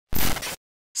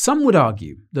Some would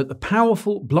argue that the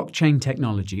powerful blockchain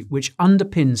technology which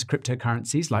underpins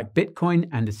cryptocurrencies like Bitcoin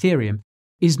and Ethereum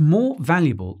is more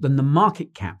valuable than the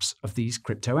market caps of these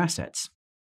crypto assets.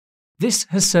 This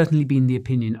has certainly been the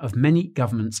opinion of many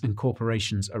governments and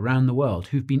corporations around the world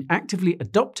who've been actively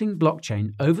adopting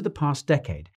blockchain over the past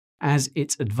decade as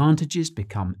its advantages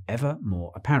become ever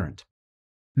more apparent.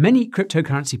 Many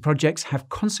cryptocurrency projects have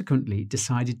consequently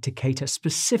decided to cater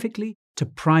specifically to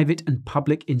private and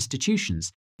public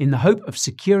institutions in the hope of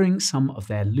securing some of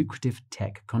their lucrative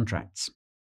tech contracts.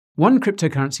 One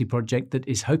cryptocurrency project that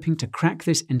is hoping to crack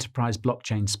this enterprise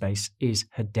blockchain space is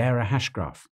Hedera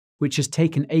Hashgraph, which has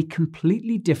taken a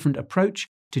completely different approach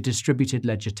to distributed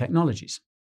ledger technologies.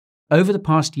 Over the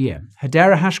past year,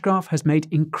 Hedera Hashgraph has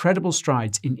made incredible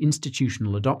strides in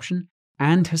institutional adoption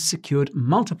and has secured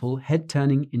multiple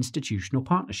head-turning institutional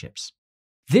partnerships.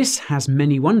 This has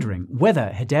many wondering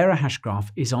whether Hedera Hashgraph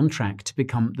is on track to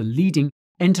become the leading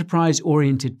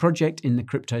enterprise-oriented project in the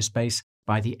crypto space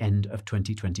by the end of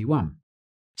 2021.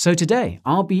 So today,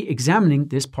 I'll be examining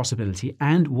this possibility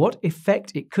and what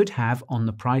effect it could have on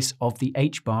the price of the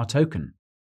HBAR token.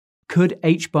 Could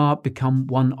HBAR become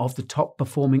one of the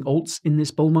top-performing alts in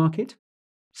this bull market?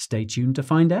 Stay tuned to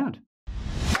find out.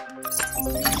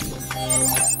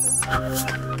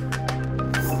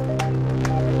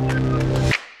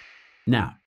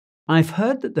 Now, I've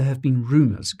heard that there have been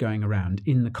rumors going around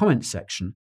in the comments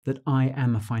section that I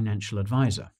am a financial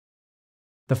advisor.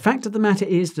 The fact of the matter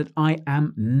is that I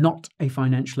am not a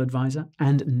financial advisor,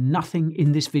 and nothing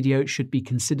in this video should be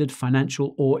considered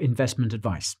financial or investment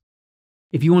advice.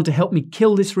 If you want to help me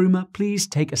kill this rumor, please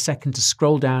take a second to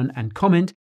scroll down and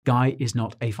comment, "Guy is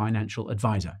not a financial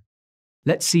advisor."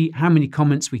 Let's see how many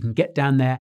comments we can get down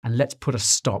there, and let's put a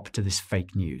stop to this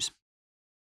fake news.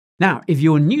 Now, if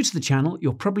you're new to the channel,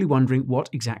 you're probably wondering what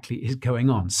exactly is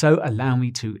going on, so allow me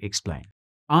to explain.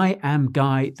 I am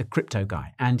Guy, the crypto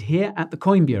guy, and here at the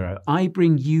Coin Bureau, I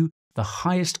bring you the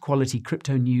highest quality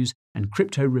crypto news and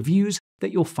crypto reviews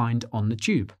that you'll find on the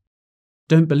tube.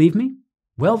 Don't believe me?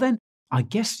 Well then, I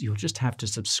guess you'll just have to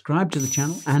subscribe to the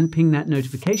channel and ping that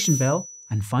notification bell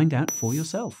and find out for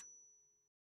yourself.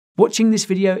 Watching this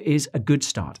video is a good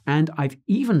start, and I've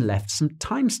even left some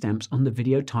timestamps on the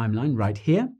video timeline right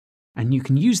here, and you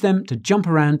can use them to jump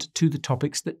around to the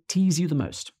topics that tease you the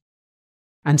most.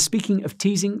 And speaking of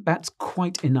teasing, that's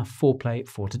quite enough foreplay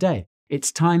for today.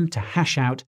 It's time to hash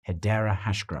out Hedera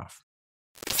Hashgraph.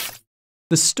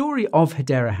 The story of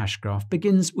Hedera Hashgraph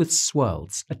begins with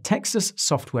Swirlds, a Texas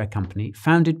software company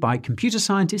founded by computer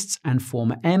scientists and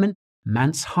former airmen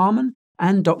Mance Harmon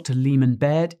and Dr. Leemon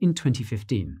Baird in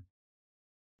 2015.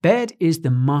 Baird is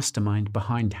the mastermind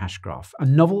behind Hashgraph, a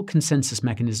novel consensus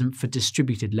mechanism for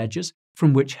distributed ledgers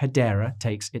from which Hedera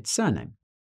takes its surname.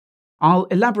 I'll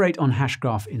elaborate on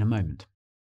Hashgraph in a moment.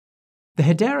 The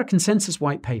Hedera consensus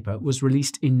white paper was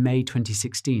released in May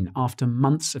 2016 after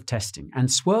months of testing, and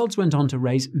Swirlds went on to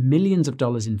raise millions of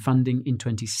dollars in funding in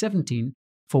 2017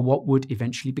 for what would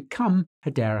eventually become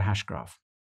Hedera Hashgraph.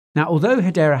 Now, although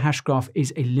Hedera Hashgraph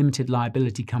is a limited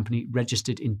liability company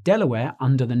registered in Delaware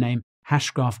under the name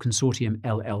Hashgraph Consortium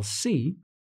LLC,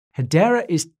 Hedera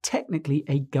is technically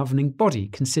a governing body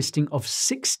consisting of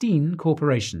 16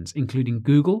 corporations, including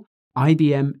Google,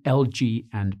 IBM, LG,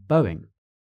 and Boeing.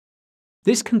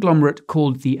 This conglomerate,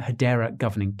 called the Hedera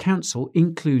Governing Council,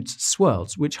 includes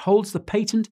Swirlds, which holds the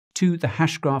patent to the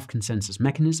Hashgraph consensus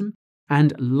mechanism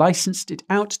and licensed it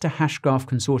out to Hashgraph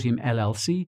Consortium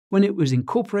LLC when it was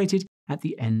incorporated at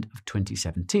the end of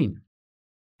 2017.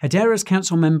 Hedera's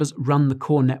council members run the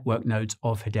core network nodes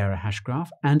of Hedera Hashgraph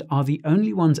and are the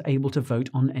only ones able to vote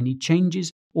on any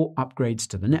changes or upgrades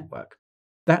to the network.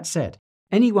 That said,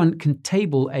 anyone can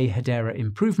table a Hedera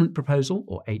Improvement Proposal,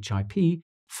 or HIP,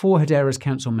 for Hedera's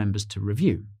council members to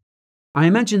review. I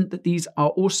imagine that these are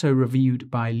also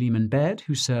reviewed by Leemon Baird,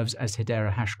 who serves as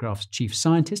Hedera Hashgraph's chief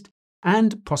scientist,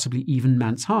 and possibly even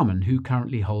Mance Harmon, who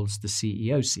currently holds the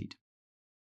CEO seat.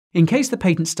 In case the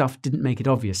patent stuff didn't make it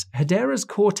obvious, Hedera's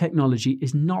core technology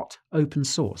is not open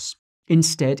source.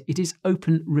 Instead, it is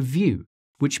open review,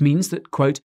 which means that,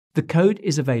 quote, "The code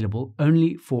is available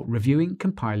only for reviewing,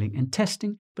 compiling, and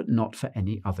testing, but not for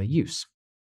any other use."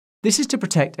 This is to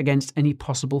protect against any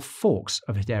possible forks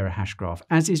of Hedera Hashgraph,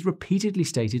 as is repeatedly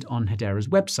stated on Hedera's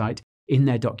website, in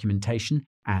their documentation,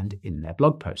 and in their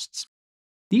blog posts.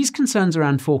 These concerns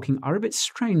around forking are a bit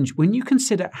strange when you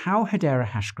consider how Hedera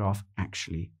Hashgraph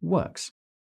actually works.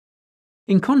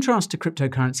 In contrast to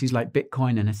cryptocurrencies like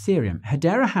Bitcoin and Ethereum,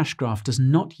 Hedera Hashgraph does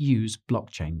not use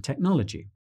blockchain technology.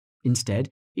 Instead,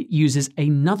 it uses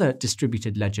another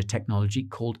distributed ledger technology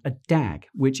called a DAG,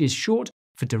 which is short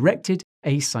for Directed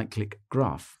Acyclic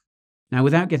Graph. Now,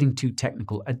 without getting too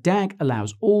technical, a DAG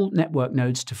allows all network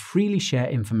nodes to freely share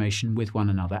information with one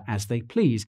another as they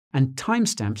please, and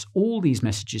timestamps all these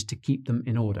messages to keep them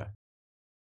in order.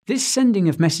 This sending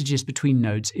of messages between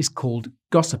nodes is called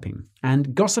gossiping,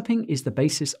 and gossiping is the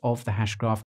basis of the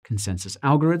Hashgraph consensus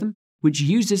algorithm, which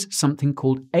uses something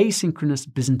called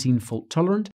asynchronous Byzantine fault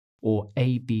tolerant, or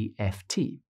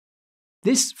ABFT.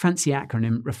 This fancy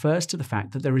acronym refers to the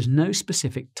fact that there is no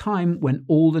specific time when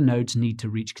all the nodes need to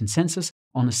reach consensus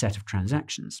on a set of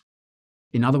transactions.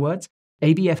 In other words,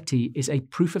 ABFT is a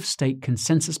proof-of-stake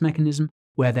consensus mechanism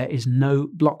where there is no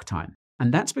block time,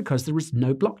 and that's because there is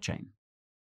no blockchain.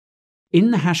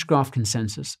 In the Hashgraph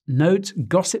consensus, nodes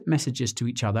gossip messages to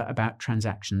each other about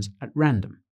transactions at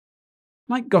random.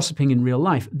 Like gossiping in real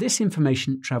life, this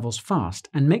information travels fast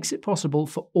and makes it possible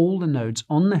for all the nodes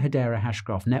on the Hedera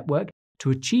Hashgraph network to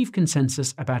achieve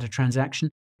consensus about a transaction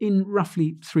in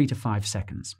roughly 3 to 5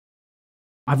 seconds.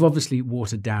 I've obviously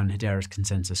watered down Hedera's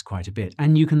consensus quite a bit,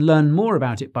 and you can learn more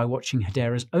about it by watching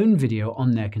Hedera's own video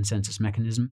on their consensus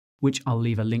mechanism, which I'll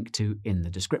leave a link to in the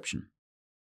description.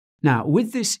 Now,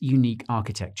 with this unique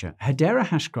architecture, Hedera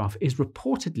Hashgraph is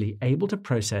reportedly able to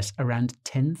process around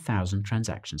 10,000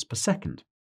 transactions per second.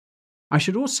 I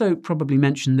should also probably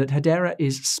mention that Hedera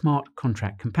is smart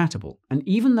contract compatible, and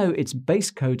even though its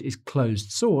base code is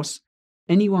closed source,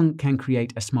 anyone can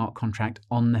create a smart contract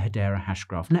on the Hedera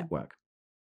Hashgraph network.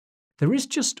 There is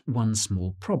just one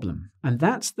small problem, and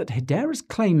that's that Hedera's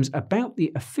claims about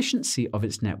the efficiency of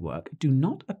its network do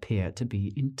not appear to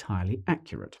be entirely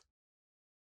accurate.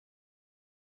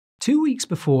 2 weeks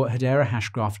before Hedera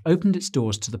Hashgraph opened its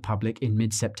doors to the public in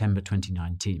mid-September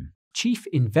 2019, Chief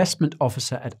Investment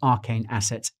Officer at Arcane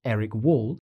Assets Eric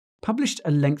Wall published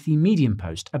a lengthy Medium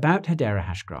post about Hedera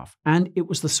Hashgraph, and it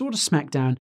was the sort of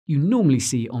smackdown you normally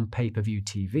see on pay-per-view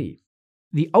TV.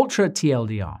 The ultra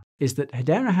TLDR is that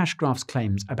Hedera Hashgraph's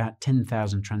claims about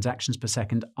 10,000 transactions per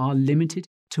second are limited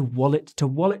to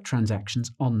wallet-to-wallet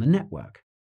transactions on the network.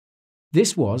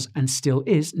 This was, and still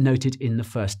is, noted in the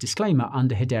first disclaimer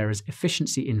under Hedera's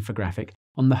efficiency infographic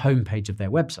on the homepage of their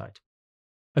website.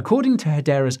 According to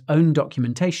Hedera's own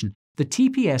documentation, the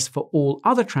TPS for all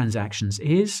other transactions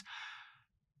is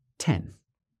 10.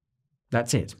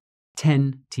 That's it.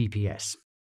 10 TPS.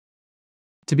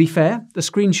 To be fair, the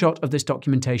screenshot of this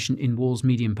documentation in Wall's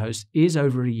Medium post is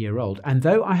over a year old, and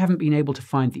though I haven't been able to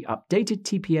find the updated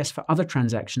TPS for other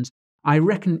transactions, I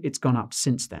reckon it's gone up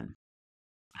since then.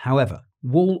 However,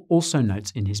 Wall also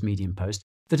notes in his Medium post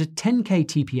that a 10K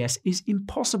TPS is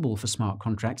impossible for smart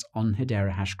contracts on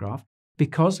Hedera Hashgraph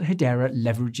because Hedera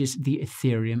leverages the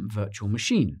Ethereum virtual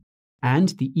machine, and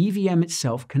the EVM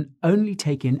itself can only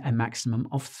take in a maximum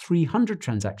of 300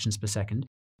 transactions per second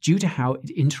due to how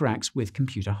it interacts with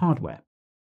computer hardware.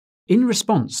 In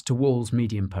response to Wall's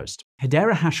Medium post,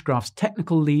 Hedera Hashgraph's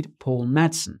technical lead Paul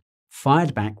Madsen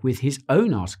fired back with his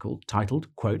own article titled,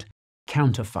 quote,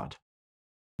 "Counterfud."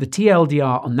 The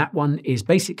TLDR on that one is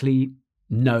basically,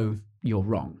 no, you're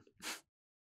wrong.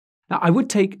 Now, I would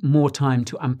take more time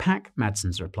to unpack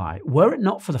Madsen's reply were it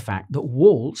not for the fact that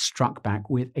Wall struck back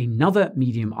with another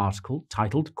Medium article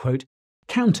titled, quote,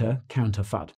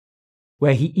 Counterfud,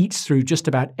 where he eats through just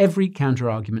about every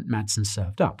counter-argument Madsen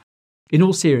served up. In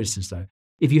all seriousness, though,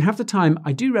 if you have the time,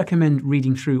 I do recommend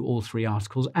reading through all 3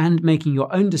 articles and making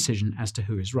your own decision as to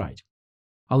who is right.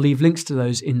 I'll leave links to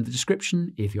those in the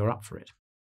description if you're up for it.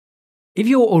 If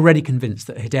you're already convinced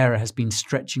that Hedera has been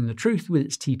stretching the truth with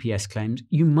its TPS claims,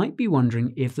 you might be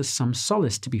wondering if there's some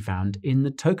solace to be found in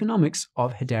the tokenomics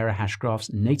of Hedera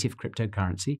Hashgraph's native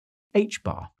cryptocurrency,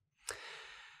 HBAR.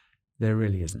 There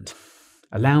really isn't.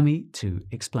 Allow me to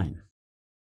explain.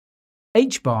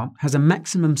 HBAR has a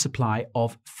maximum supply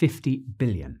of 50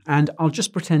 billion, and I'll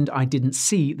just pretend I didn't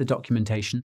see the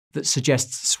documentation that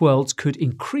suggests Swirlds could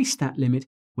increase that limit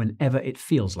whenever it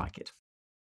feels like it.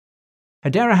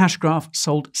 Hedera Hashgraph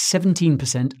sold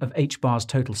 17% of HBAR's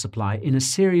total supply in a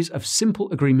series of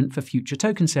simple agreement for future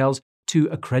token sales to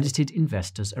accredited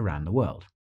investors around the world.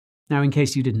 Now, in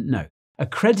case you didn't know,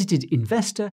 accredited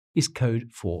investor is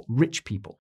code for rich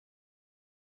people.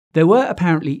 There were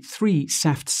apparently 3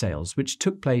 SAFT sales which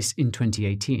took place in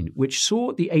 2018, which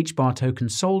saw the HBAR token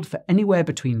sold for anywhere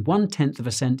between 1/10 of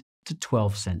a cent to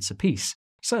 12 cents apiece.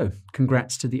 So,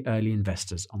 congrats to the early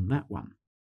investors on that one.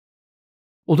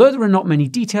 Although there are not many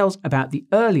details about the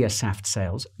earlier SAFT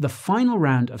sales, the final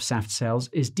round of SAFT sales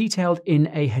is detailed in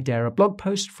a Hedera blog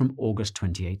post from August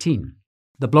 2018.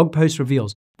 The blog post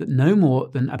reveals that no more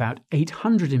than about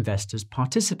 800 investors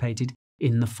participated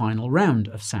in the final round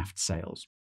of SAFT sales.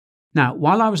 Now,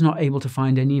 while I was not able to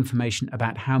find any information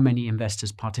about how many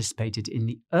investors participated in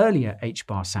the earlier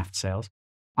HBAR SAFT sales,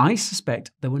 I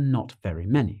suspect there were not very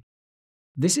many.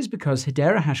 This is because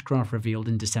Hedera Hashgraph revealed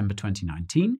in December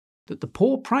 2019 that the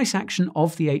poor price action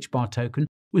of the HBAR token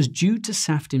was due to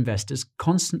SAFT investors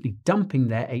constantly dumping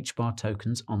their HBAR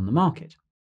tokens on the market.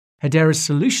 Hedera's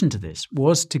solution to this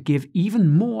was to give even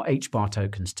more HBAR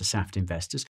tokens to SAFT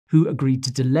investors who agreed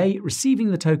to delay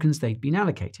receiving the tokens they'd been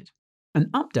allocated. An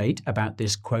update about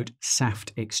this, quote,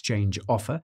 SAFT exchange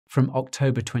offer from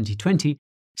October 2020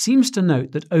 seems to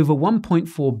note that over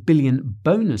 1.4 billion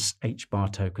bonus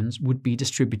HBAR tokens would be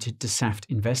distributed to SAFT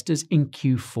investors in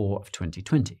Q4 of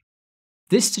 2020.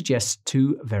 This suggests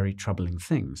two very troubling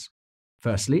things.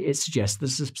 Firstly, it suggests that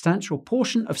a substantial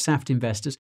portion of SAFT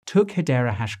investors took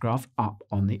Hedera Hashgraph up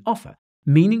on the offer,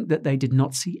 meaning that they did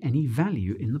not see any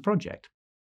value in the project.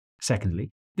 Secondly,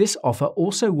 this offer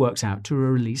also works out to a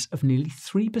release of nearly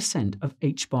 3% of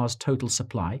HBAR's total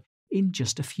supply in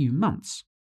just a few months.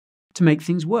 To make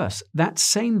things worse, that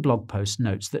same blog post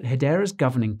notes that Hedera's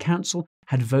governing council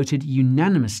had voted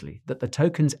unanimously that the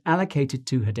tokens allocated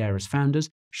to Hedera's founders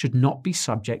should not be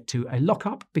subject to a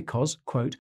lockup because,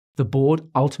 quote, the board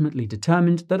ultimately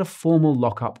determined that a formal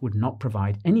lockup would not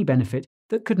provide any benefit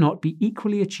that could not be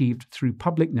equally achieved through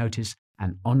public notice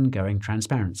and ongoing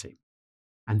transparency.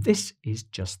 And this is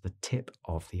just the tip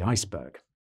of the iceberg.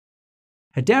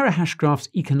 Hedera Hashgraph's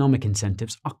economic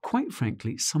incentives are quite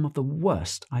frankly some of the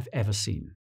worst I've ever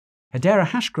seen. Hedera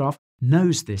Hashgraph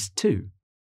knows this too.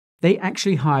 They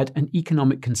actually hired an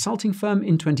economic consulting firm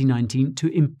in 2019 to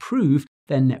improve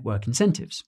their network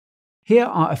incentives. Here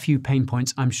are a few pain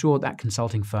points I'm sure that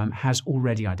consulting firm has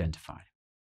already identified.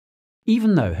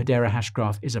 Even though Hedera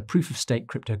Hashgraph is a proof-of-stake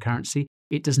cryptocurrency,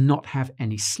 it does not have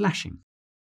any slashing.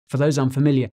 For those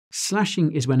unfamiliar,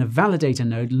 slashing is when a validator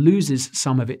node loses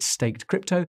some of its staked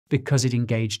crypto because it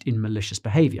engaged in malicious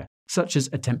behavior, such as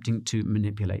attempting to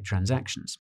manipulate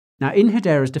transactions. Now, in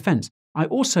Hedera's defense, I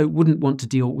also wouldn't want to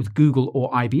deal with Google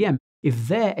or IBM if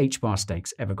their HBAR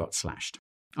stakes ever got slashed.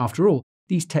 After all,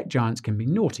 these tech giants can be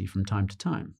naughty from time to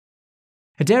time.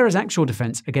 Hedera's actual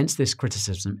defense against this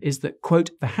criticism is that, quote,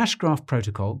 the Hashgraph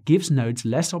protocol gives nodes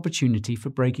less opportunity for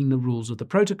breaking the rules of the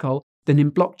protocol than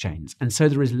in blockchains, and so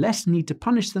there is less need to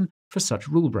punish them for such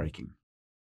rule breaking.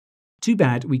 Too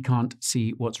bad we can't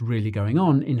see what's really going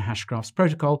on in Hashgraph's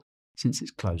protocol since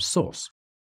it's closed source.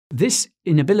 This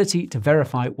inability to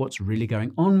verify what's really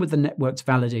going on with the network's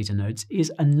validator nodes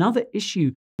is another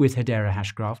issue with Hedera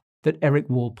Hashgraph that Eric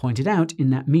Wall pointed out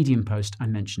in that Medium post I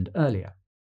mentioned earlier.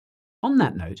 On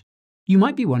that note, you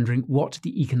might be wondering what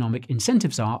the economic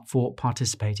incentives are for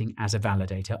participating as a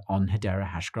validator on Hedera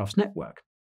Hashgraph's network.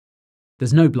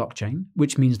 There's no blockchain,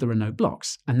 which means there are no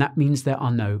blocks, and that means there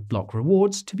are no block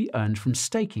rewards to be earned from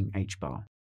staking HBAR.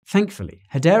 Thankfully,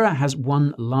 Hedera has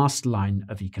one last line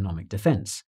of economic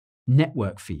defense: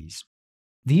 network fees.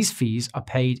 These fees are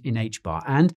paid in HBAR,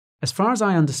 and, as far as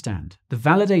I understand, the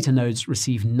validator nodes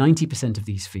receive 90% of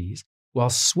these fees, while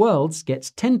Swirlds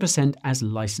gets 10% as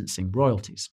licensing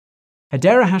royalties.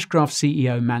 Hedera Hashgraph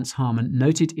CEO Mance Harmon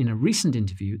noted in a recent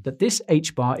interview that this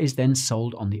HBAR is then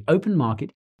sold on the open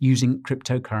market using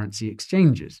cryptocurrency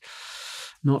exchanges.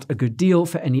 Not a good deal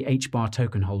for any HBAR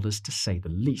token holders, to say the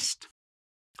least.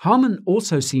 Harmon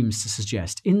also seems to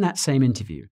suggest in that same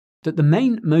interview that the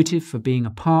main motive for being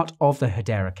a part of the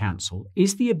Hedera Council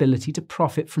is the ability to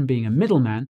profit from being a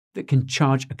middleman that can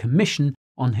charge a commission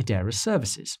on Hedera's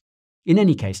services. In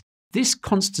any case, this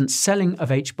constant selling of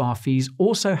HBAR fees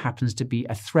also happens to be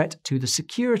a threat to the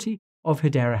security of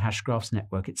Hedera Hashgraph's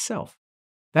network itself.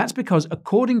 That's because,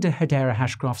 according to Hedera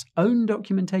Hashgraph's own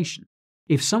documentation,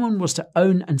 if someone was to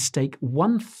own and stake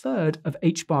 1/3 of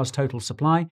HBAR's total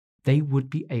supply, they would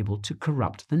be able to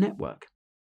corrupt the network.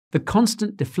 The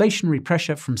constant deflationary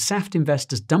pressure from SAFT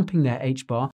investors dumping their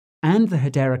HBAR and the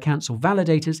Hedera Council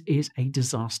validators is a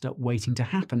disaster waiting to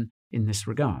happen in this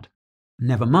regard.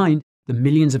 Never mind the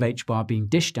millions of HBAR being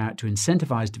dished out to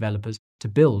incentivize developers to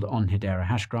build on Hedera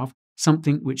Hashgraph,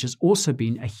 something which has also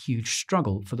been a huge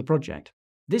struggle for the project.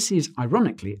 This is,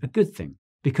 ironically, a good thing,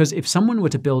 because if someone were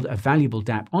to build a valuable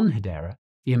dApp on Hedera,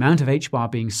 the amount of HBAR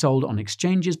being sold on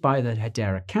exchanges by the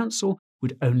Hedera Council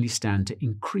would only stand to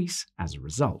increase as a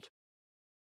result.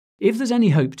 If there's any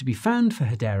hope to be found for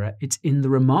Hedera, it's in the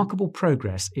remarkable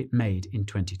progress it made in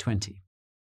 2020.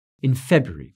 In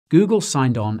February, Google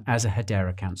signed on as a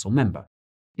Hedera Council member.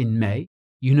 In May,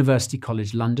 University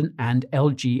College London and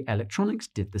LG Electronics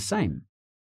did the same.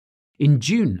 In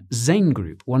June, Zain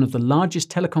Group, one of the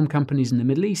largest telecom companies in the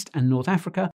Middle East and North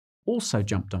Africa, also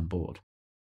jumped on board.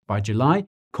 By July,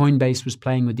 Coinbase was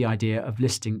playing with the idea of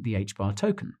listing the HBAR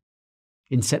token.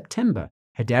 In September,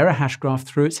 Hedera Hashgraph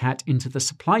threw its hat into the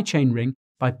supply chain ring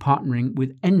by partnering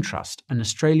with Entrust, an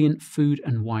Australian food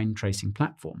and wine tracing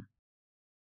platform.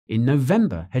 In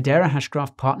November, Hedera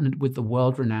Hashgraph partnered with the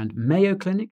world-renowned Mayo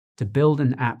Clinic to build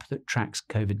an app that tracks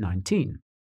COVID-19.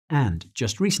 And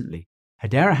just recently,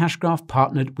 Hedera Hashgraph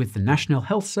partnered with the National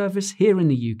Health Service here in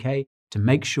the UK to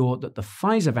make sure that the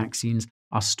Pfizer vaccines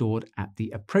are stored at the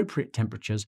appropriate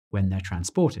temperatures when they're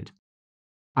transported.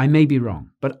 I may be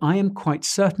wrong, but I am quite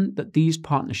certain that these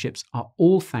partnerships are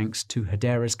all thanks to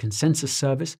Hedera's consensus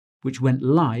service, which went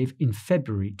live in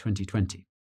February 2020.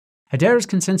 Hedera's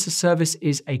consensus service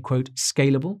is a, quote,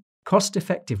 scalable,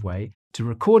 cost-effective way to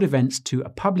record events to a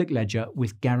public ledger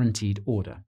with guaranteed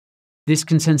order. This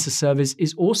consensus service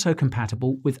is also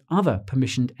compatible with other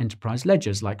permissioned enterprise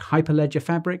ledgers like Hyperledger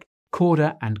Fabric,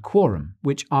 Corda, and Quorum,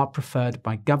 which are preferred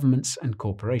by governments and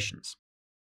corporations.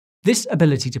 This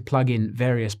ability to plug in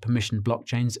various permissioned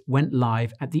blockchains went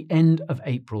live at the end of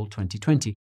April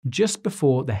 2020, just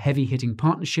before the heavy-hitting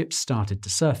partnerships started to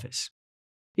surface.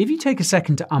 If you take a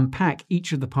second to unpack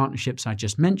each of the partnerships I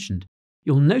just mentioned,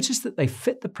 you'll notice that they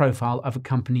fit the profile of a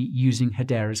company using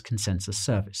Hedera's consensus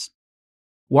service.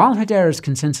 While Hedera's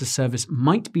consensus service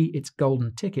might be its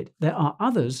golden ticket, there are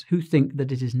others who think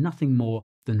that it is nothing more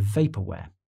than vaporware.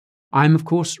 I'm, of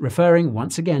course, referring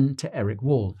once again to Eric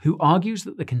Wall, who argues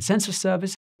that the consensus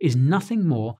service is nothing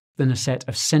more than a set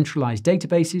of centralized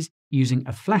databases using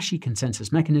a flashy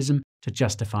consensus mechanism to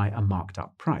justify a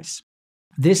marked-up price.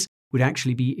 This would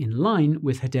actually be in line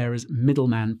with Hedera's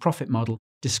middleman profit model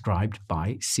described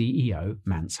by CEO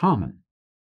Mance Harmon.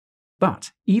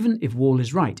 But even if Wall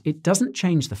is right, it doesn't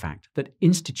change the fact that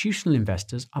institutional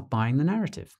investors are buying the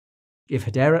narrative. If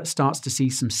Hedera starts to see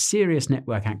some serious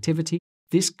network activity,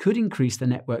 this could increase the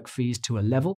network fees to a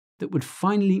level that would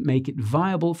finally make it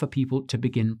viable for people to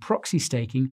begin proxy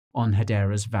staking on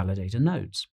Hedera's validator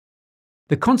nodes.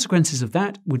 The consequences of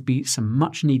that would be some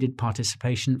much-needed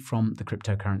participation from the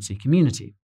cryptocurrency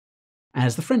community.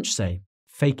 As the French say,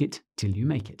 fake it till you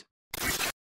make it.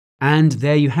 And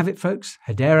there you have it, folks,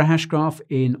 Hedera Hashgraph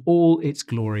in all its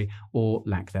glory, or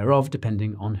lack thereof,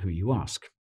 depending on who you ask.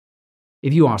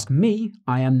 If you ask me,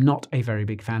 I am not a very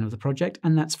big fan of the project,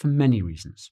 and that's for many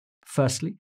reasons.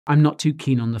 Firstly, I'm not too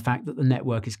keen on the fact that the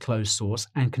network is closed source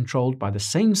and controlled by the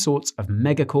same sorts of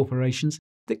mega corporations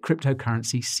that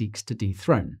cryptocurrency seeks to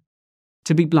dethrone.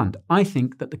 To be blunt, I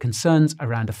think that the concerns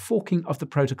around a forking of the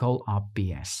protocol are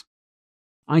BS.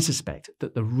 I suspect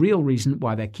that the real reason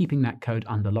why they're keeping that code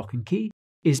under lock and key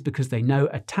is because they know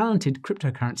a talented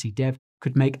cryptocurrency dev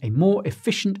could make a more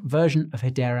efficient version of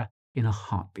Hedera in a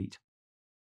heartbeat.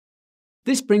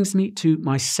 This brings me to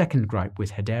my second gripe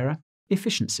with Hedera,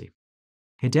 efficiency.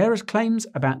 Hedera's claims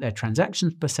about their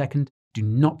transactions per second do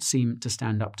not seem to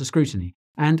stand up to scrutiny,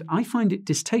 and I find it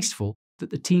distasteful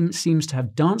that the team seems to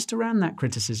have danced around that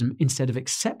criticism instead of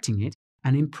accepting it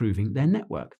and improving their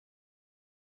network.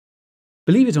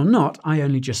 Believe it or not, I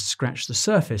only just scratched the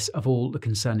surface of all the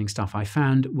concerning stuff I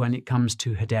found when it comes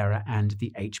to Hedera and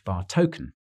the HBAR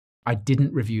token. I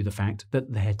didn't review the fact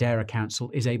that the Hedera Council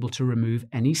is able to remove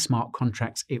any smart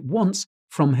contracts it wants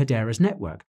from Hedera's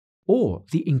network, or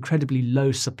the incredibly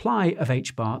low supply of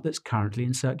HBAR that's currently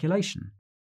in circulation.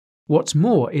 What's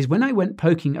more is when I went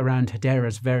poking around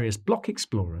Hedera's various block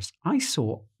explorers, I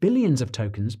saw billions of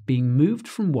tokens being moved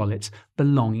from wallets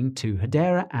belonging to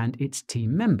Hedera and its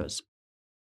team members.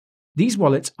 These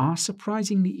wallets are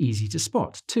surprisingly easy to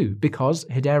spot, too, because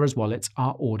Hedera's wallets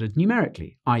are ordered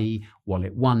numerically, i.e.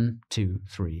 wallet 1, 2,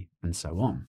 3, and so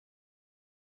on.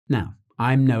 Now,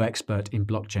 I'm no expert in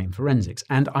blockchain forensics,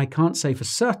 and I can't say for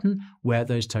certain where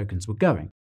those tokens were going.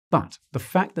 But the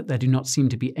fact that there do not seem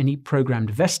to be any programmed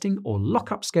vesting or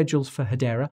lockup schedules for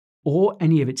Hedera or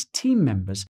any of its team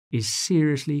members is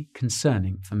seriously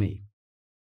concerning for me.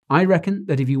 I reckon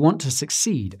that if you want to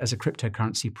succeed as a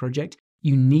cryptocurrency project,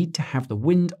 you need to have the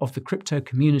wind of the crypto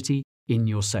community in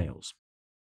your sails.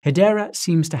 Hedera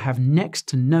seems to have next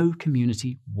to no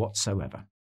community whatsoever.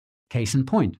 Case in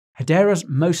point, Hedera's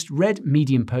most read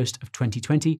Medium post of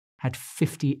 2020 had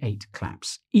 58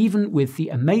 claps, even with the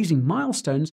amazing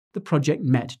milestones the project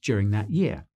met during that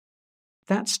year.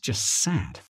 That's just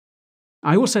sad.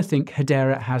 I also think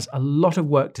Hedera has a lot of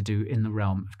work to do in the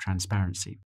realm of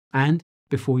transparency. And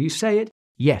before you say it,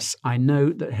 yes, I know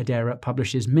that Hedera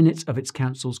publishes minutes of its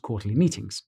council's quarterly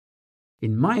meetings.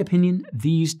 In my opinion,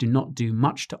 these do not do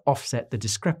much to offset the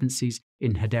discrepancies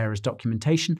in Hedera's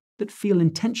documentation that feel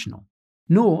intentional,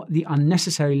 nor the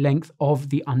unnecessary length of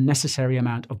the unnecessary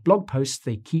amount of blog posts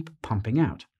they keep pumping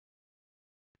out.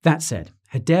 That said,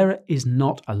 Hedera is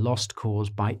not a lost cause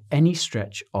by any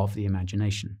stretch of the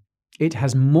imagination. It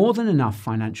has more than enough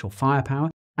financial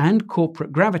firepower and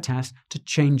corporate gravitas to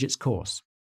change its course.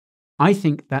 I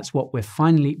think that's what we're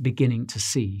finally beginning to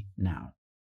see now.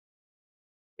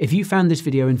 If you found this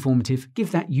video informative,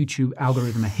 give that YouTube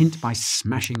algorithm a hint by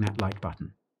smashing that like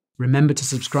button. Remember to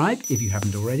subscribe if you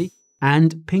haven't already,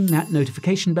 and ping that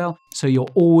notification bell so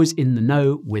you're always in the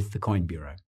know with the Coin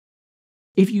Bureau.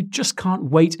 If you just can't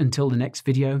wait until the next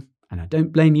video, and I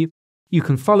don't blame you, you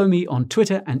can follow me on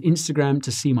Twitter and Instagram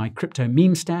to see my crypto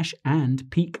meme stash and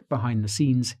peek behind the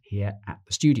scenes here at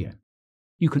the studio.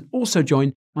 You can also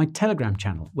join my Telegram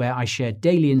channel where I share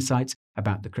daily insights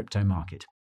about the crypto market.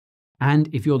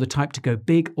 And if you're the type to go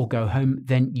big or go home,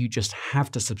 then you just have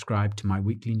to subscribe to my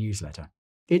weekly newsletter.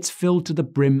 It's filled to the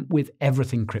brim with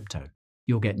everything crypto.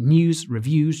 You'll get news,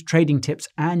 reviews, trading tips,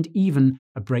 and even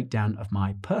a breakdown of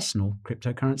my personal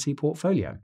cryptocurrency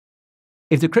portfolio.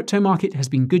 If the crypto market has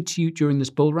been good to you during this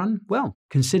bull run, well,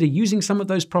 consider using some of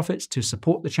those profits to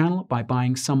support the channel by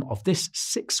buying some of this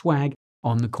sick swag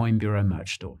on the Coin Bureau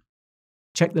merch store.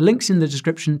 Check the links in the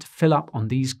description to fill up on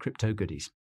these crypto goodies.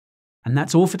 And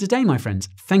that's all for today, my friends.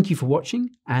 Thank you for watching,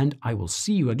 and I will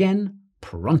see you again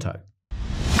pronto.